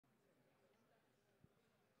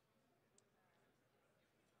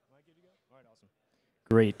All right, awesome.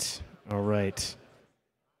 Great. All right.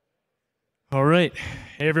 All right.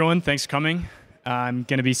 Hey, everyone. Thanks for coming. I'm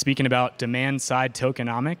going to be speaking about demand-side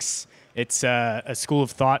tokenomics. It's a school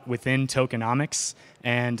of thought within tokenomics,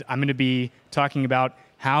 and I'm going to be talking about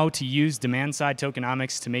how to use demand-side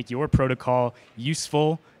tokenomics to make your protocol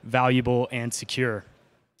useful, valuable, and secure,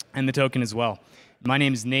 and the token as well. My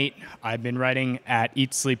name is Nate. I've been writing at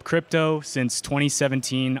Eat Sleep Crypto since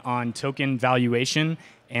 2017 on token valuation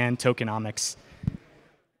and tokenomics.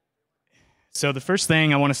 So the first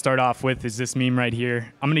thing I want to start off with is this meme right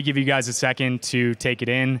here. I'm going to give you guys a second to take it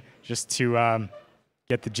in, just to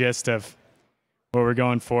get the gist of what we're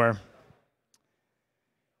going for.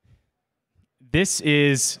 This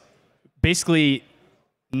is basically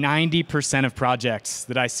 90% of projects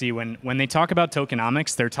that I see when they talk about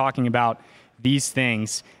tokenomics, they're talking about these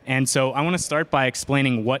things. And so I want to start by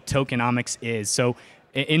explaining what tokenomics is. So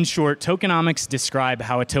in short, tokenomics describe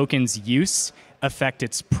how a token's use affect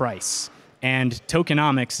its price. And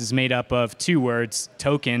tokenomics is made up of two words,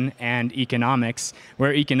 token and economics,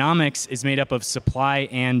 where economics is made up of supply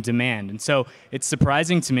and demand. And so it's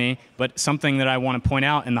surprising to me, but something that I want to point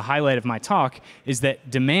out in the highlight of my talk is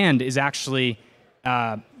that demand is actually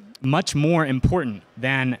much more important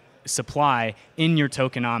than supply in your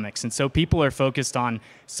tokenomics. And so people are focused on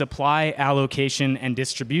supply, allocation, and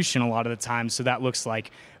distribution a lot of the time. So that looks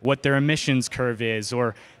like what their emissions curve is,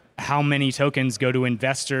 or how many tokens go to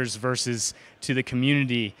investors versus to the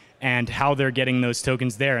community, and how they're getting those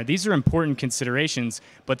tokens there. These are important considerations,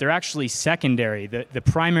 but they're actually secondary. The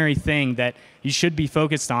primary thing that you should be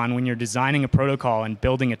focused on when you're designing a protocol and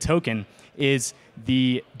building a token is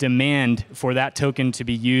the demand for that token to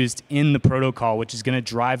be used in the protocol, which is going to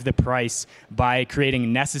drive the price by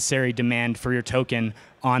creating necessary demand for your token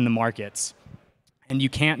on the markets. And you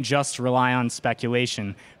can't just rely on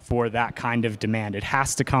speculation for that kind of demand. It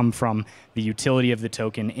has to come from the utility of the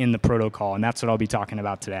token in the protocol, and that's what I'll be talking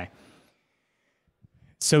about today.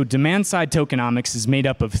 So demand-side tokenomics is made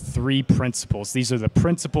up of three principles. These are the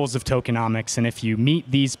principles of tokenomics, and if you meet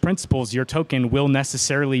these principles, your token will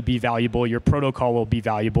necessarily be valuable, your protocol will be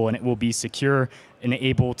valuable, and it will be secure and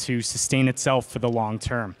able to sustain itself for the long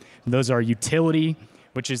term. Those are utility,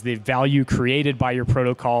 which is the value created by your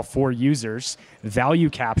protocol for users, value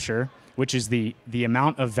capture, which is the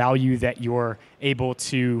amount of value that you're able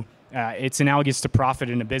to, it's analogous to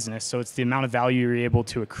profit in a business, so it's the amount of value you're able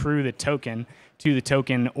to accrue to the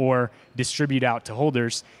token or distribute out to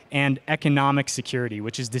holders, and economic security,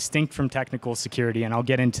 which is distinct from technical security, and I'll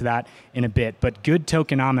get into that in a bit. But good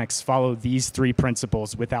tokenomics follow these three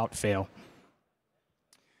principles without fail.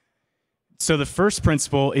 So the first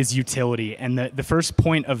principle is utility, and the first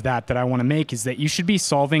point of that I want to make is that you should be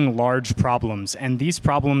solving large problems, and these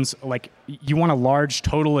problems, like, you want a large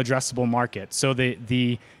total addressable market, so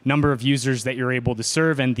the number of users that you're able to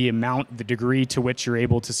serve and the degree to which you're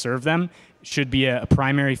able to serve them should be a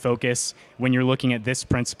primary focus when you're looking at this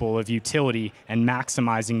principle of utility and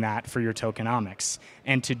maximizing that for your tokenomics.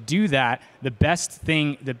 And to do that, the best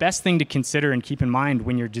thing to consider and keep in mind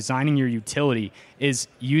when you're designing your utility is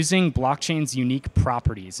using blockchain's unique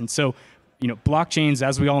properties. And so, blockchains,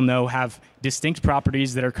 as we all know, have distinct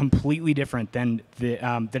properties that are completely different than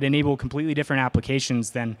that enable completely different applications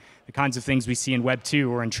than the kinds of things we see in Web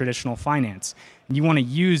 2 or in traditional finance. And you want to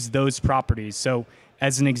use those properties. So,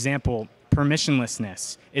 as an example,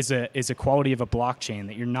 permissionlessness is a quality of a blockchain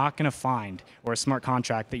that you're not going to find, or a smart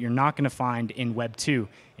contract that you're not going to find in Web 2,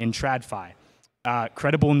 in TradFi.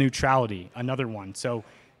 Credible neutrality, another one. So,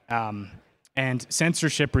 and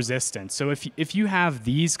censorship resistance. So if you have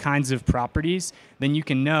these kinds of properties, then you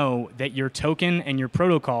can know that your token and your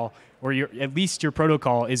protocol, or at least your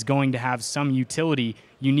protocol, is going to have some utility,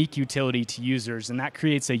 unique utility to users, and that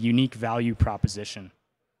creates a unique value proposition.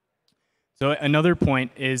 So another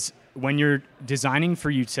point is, when you're designing for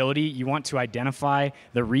utility, you want to identify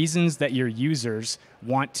the reasons that your users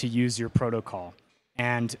want to use your protocol.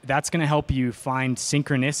 And that's going to help you find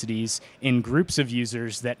synchronicities in groups of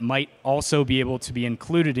users that might also be able to be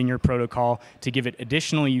included in your protocol to give it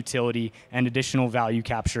additional utility and additional value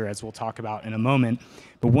capture, as we'll talk about in a moment.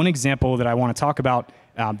 But one example that I want to talk about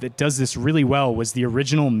that does this really well was the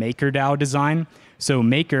original MakerDAO design. So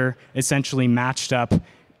Maker essentially matched up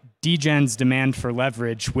Degen's demand for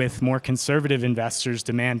leverage with more conservative investors'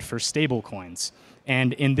 demand for stablecoins.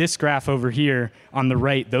 And in this graph over here on the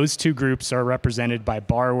right, those two groups are represented by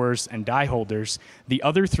borrowers and DAI holders. The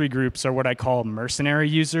other three groups are what I call mercenary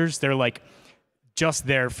users. They're like just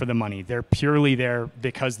there for the money. They're purely there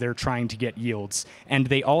because they're trying to get yields. And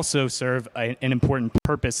they also serve an important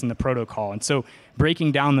purpose in the protocol. And so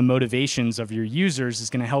breaking down the motivations of your users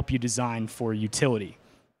is going to help you design for utility.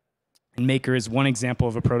 And Maker is one example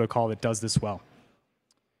of a protocol that does this well.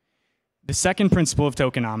 The second principle of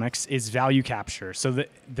tokenomics is value capture. So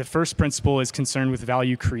the first principle is concerned with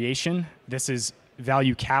value creation. This is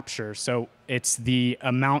value capture. So it's the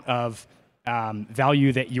amount of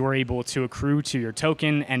value that you're able to accrue to your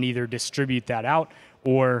token and either distribute that out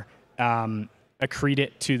or accrete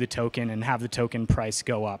it to the token and have the token price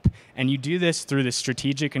go up. And you do this through the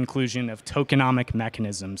strategic inclusion of tokenomic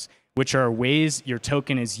mechanisms, which are ways your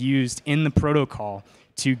token is used in the protocol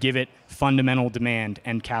to give it fundamental demand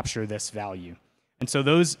and capture this value. And so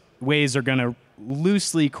those ways are going to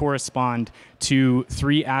loosely correspond to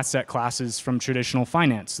three asset classes from traditional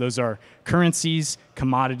finance. Those are currencies,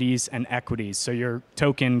 commodities, and equities. So your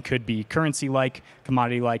token could be currency-like,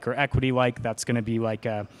 commodity-like, or equity-like. That's going to be like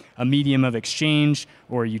a medium of exchange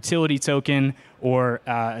or a utility token or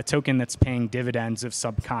a token that's paying dividends of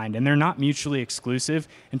some kind. And they're not mutually exclusive.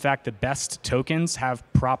 In fact, the best tokens have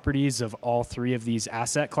properties of all three of these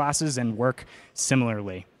asset classes and work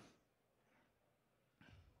similarly.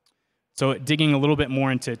 So digging a little bit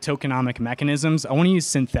more into tokenomic mechanisms, I want to use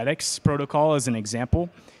Synthetics protocol as an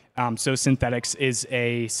example. So Synthetics is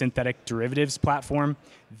a synthetic derivatives platform.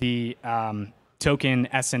 The token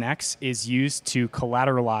SNX is used to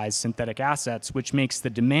collateralize synthetic assets, which makes the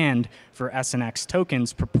demand for SNX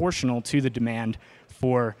tokens proportional to the demand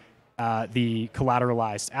for the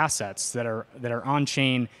collateralized assets that are on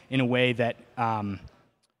chain in a way that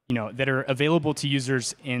that are available to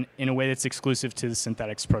users in a way that's exclusive to the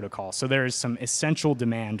Synthetics protocol. So there is some essential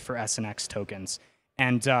demand for SNX tokens.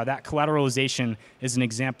 And that collateralization is an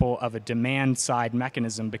example of a demand-side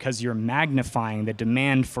mechanism because you're magnifying the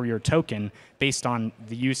demand for your token based on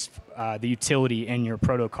the utility in your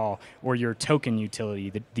protocol or your token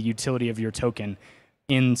utility, the utility of your token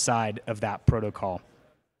inside of that protocol.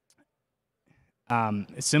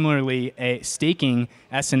 Similarly, a staking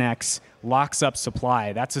SNX locks up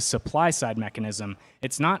supply. That's a supply-side mechanism.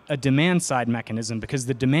 It's not a demand-side mechanism because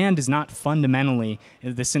the demand is not fundamentally,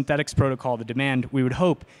 the Synthetics protocol, the demand, we would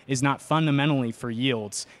hope, is not fundamentally for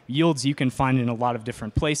yields. Yields you can find in a lot of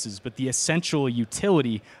different places, but the essential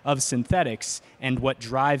utility of Synthetics and what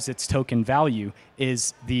drives its token value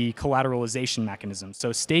is the collateralization mechanism.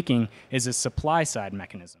 So staking is a supply-side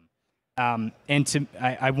mechanism.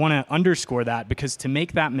 I want to underscore that because to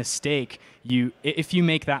make that mistake, if you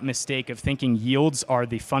make that mistake of thinking yields are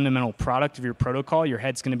the fundamental product of your protocol, your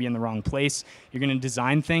head's going to be in the wrong place. You're going to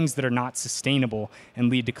design things that are not sustainable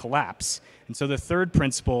and lead to collapse. And so the third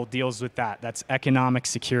principle deals with that. That's economic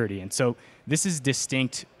security. And so this is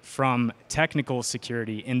distinct from technical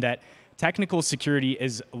security in that technical security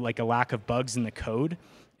is like a lack of bugs in the code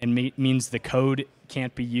and means the code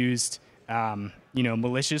can't be used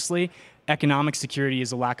maliciously. Economic security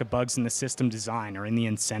is a lack of bugs in the system design or in the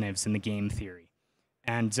incentives in the game theory.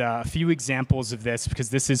 And a few examples of this, because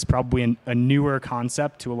this is probably a newer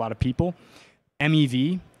concept to a lot of people.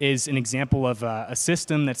 MEV is an example of a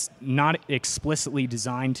system that's not explicitly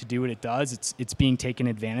designed to do what it does. It's being taken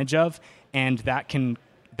advantage of, and that can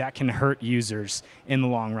hurt users in the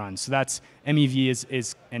long run. So that's MEV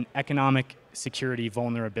is an economic security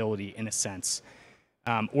vulnerability in a sense.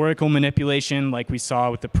 Oracle manipulation, like we saw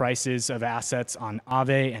with the prices of assets on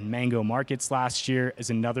Aave and Mango markets last year, is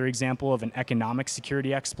another example of an economic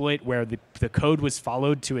security exploit where the code was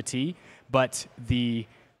followed to a T, but the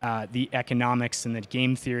economics and the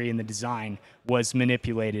game theory and the design was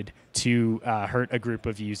manipulated to hurt a group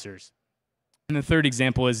of users. And the third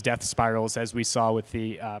example is death spirals, as we saw with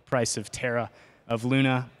the price of Terra of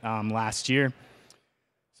Luna last year.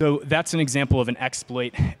 So that's an example of an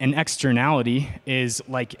exploit. An externality is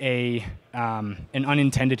like an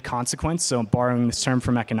unintended consequence. So borrowing this term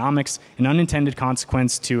from economics, an unintended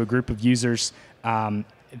consequence to a group of users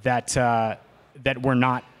that were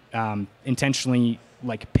not intentionally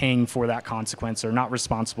like paying for that consequence or not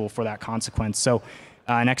responsible for that consequence. So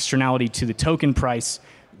an externality to the token price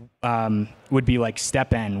would be like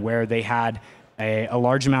step N, where they had a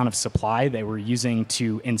large amount of supply they were using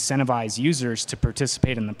to incentivize users to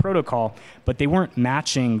participate in the protocol, but they weren't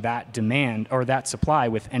matching that demand or that supply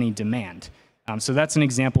with any demand. So that's an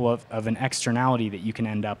example of an externality that you can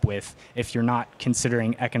end up with if you're not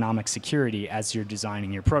considering economic security as you're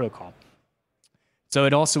designing your protocol. So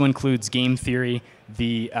it also includes game theory,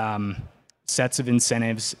 the sets of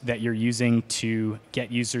incentives that you're using to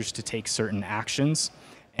get users to take certain actions.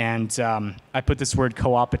 And I put this word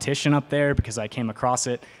co-opetition up there because I came across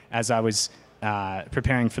it as I was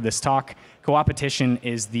preparing for this talk. Co-opetition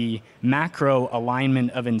is the macro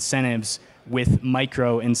alignment of incentives with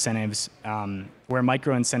micro incentives, where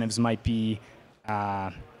micro incentives might be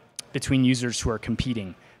between users who are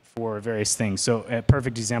competing for various things. So a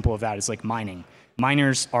perfect example of that is like mining.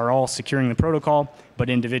 Miners are all securing the protocol, but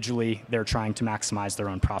individually they're trying to maximize their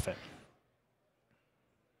own profit.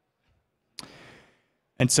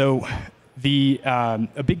 And so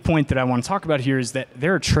a big point that I want to talk about here is that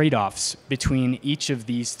there are trade-offs between each of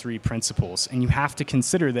these three principles, and you have to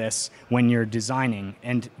consider this when you're designing.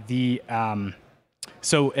 And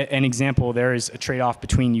so an example, there is a trade-off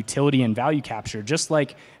between utility and value capture, just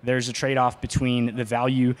like there's a trade-off between the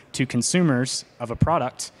value to consumers of a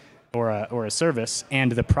product or a service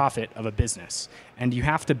and the profit of a business. And you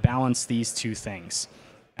have to balance these two things.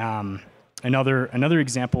 Another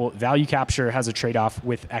example, value capture has a trade-off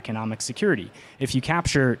with economic security. If you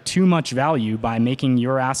capture too much value by making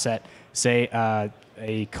your asset, say,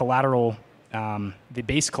 a collateral, the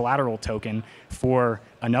base collateral token for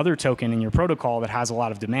another token in your protocol that has a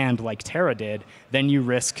lot of demand, like Terra did, then you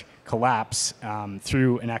risk collapse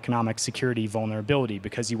through an economic security vulnerability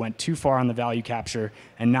because you went too far on the value capture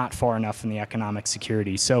and not far enough in the economic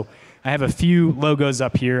security. So I have a few logos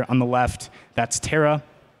up here on the left. That's Terra,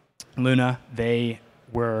 Luna. They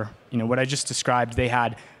were, what I just described, they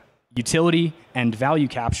had utility and value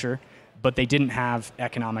capture, but they didn't have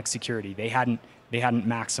economic security. They hadn't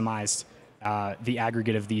maximized the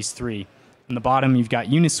aggregate of these three. On the bottom, you've got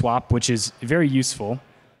Uniswap, which is very useful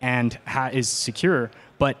and is secure,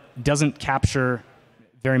 but doesn't capture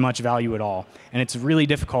very much value at all. And it's really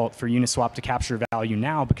difficult for Uniswap to capture value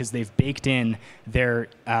now because they've baked in their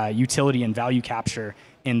utility and value capture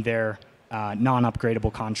in their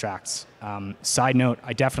non-upgradable contracts. Side note,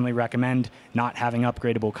 I definitely recommend not having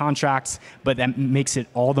upgradable contracts, but that makes it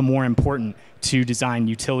all the more important to design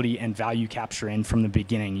utility and value capture in from the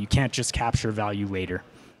beginning. You can't just capture value later.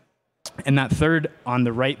 And that third on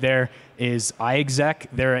the right there is iExec.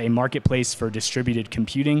 They're a marketplace for distributed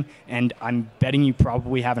computing, and I'm betting you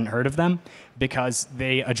probably haven't heard of them because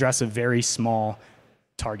they address a very small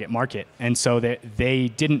target market. And so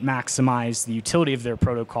they didn't maximize the utility of their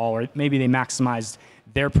protocol, or maybe they maximized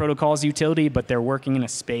their protocol's utility, but they're working in a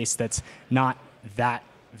space that's not that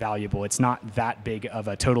valuable. It's not that big of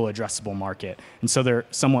a total addressable market. And so they're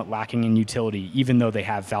somewhat lacking in utility, even though they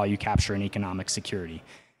have value capture and economic security.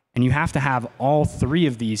 And you have to have all three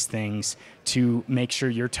of these things to make sure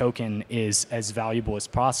your token is as valuable as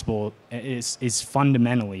possible, is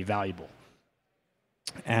fundamentally valuable.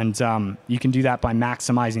 And you can do that by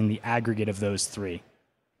maximizing the aggregate of those three.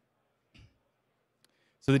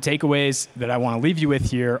 So the takeaways that I want to leave you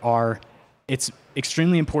with here are, it's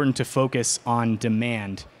extremely important to focus on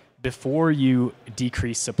demand before you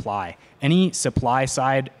decrease supply. Any supply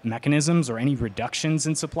side mechanisms or any reductions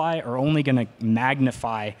in supply are only going to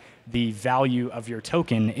magnify the value of your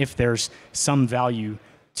token if there's some value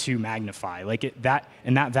to magnify.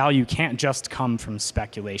 And that value can't just come from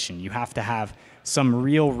speculation. You have to have some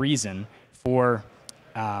real reason for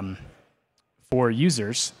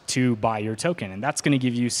users to buy your token. And that's going to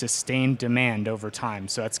give you sustained demand over time.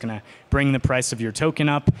 So that's going to bring the price of your token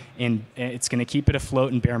up, and it's going to keep it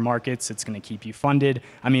afloat in bear markets. It's going to keep you funded.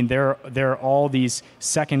 I mean, there are all these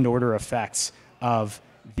second order effects of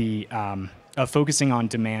focusing on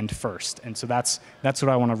demand first. And so that's what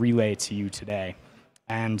I want to relay to you today.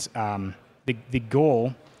 And the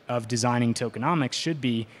goal of designing tokenomics should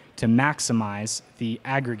be to maximize the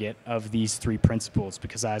aggregate of these three principles,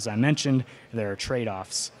 because as I mentioned, there are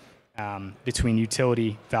trade-offs between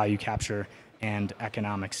utility, value capture, and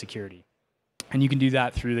economic security. And you can do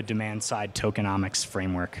that through the demand-side tokenomics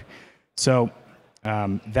framework. So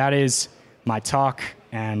that is my talk.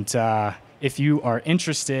 And if you are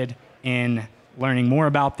interested in learning more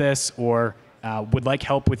about this or would like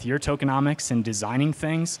help with your tokenomics and designing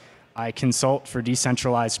things, I consult for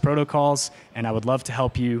decentralized protocols, and I would love to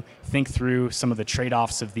help you think through some of the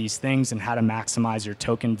trade-offs of these things and how to maximize your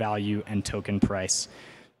token value and token price.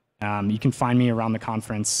 You can find me around the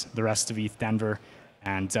conference, the rest of ETH Denver,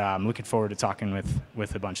 and I'm looking forward to talking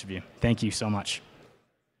with a bunch of you. Thank you so much.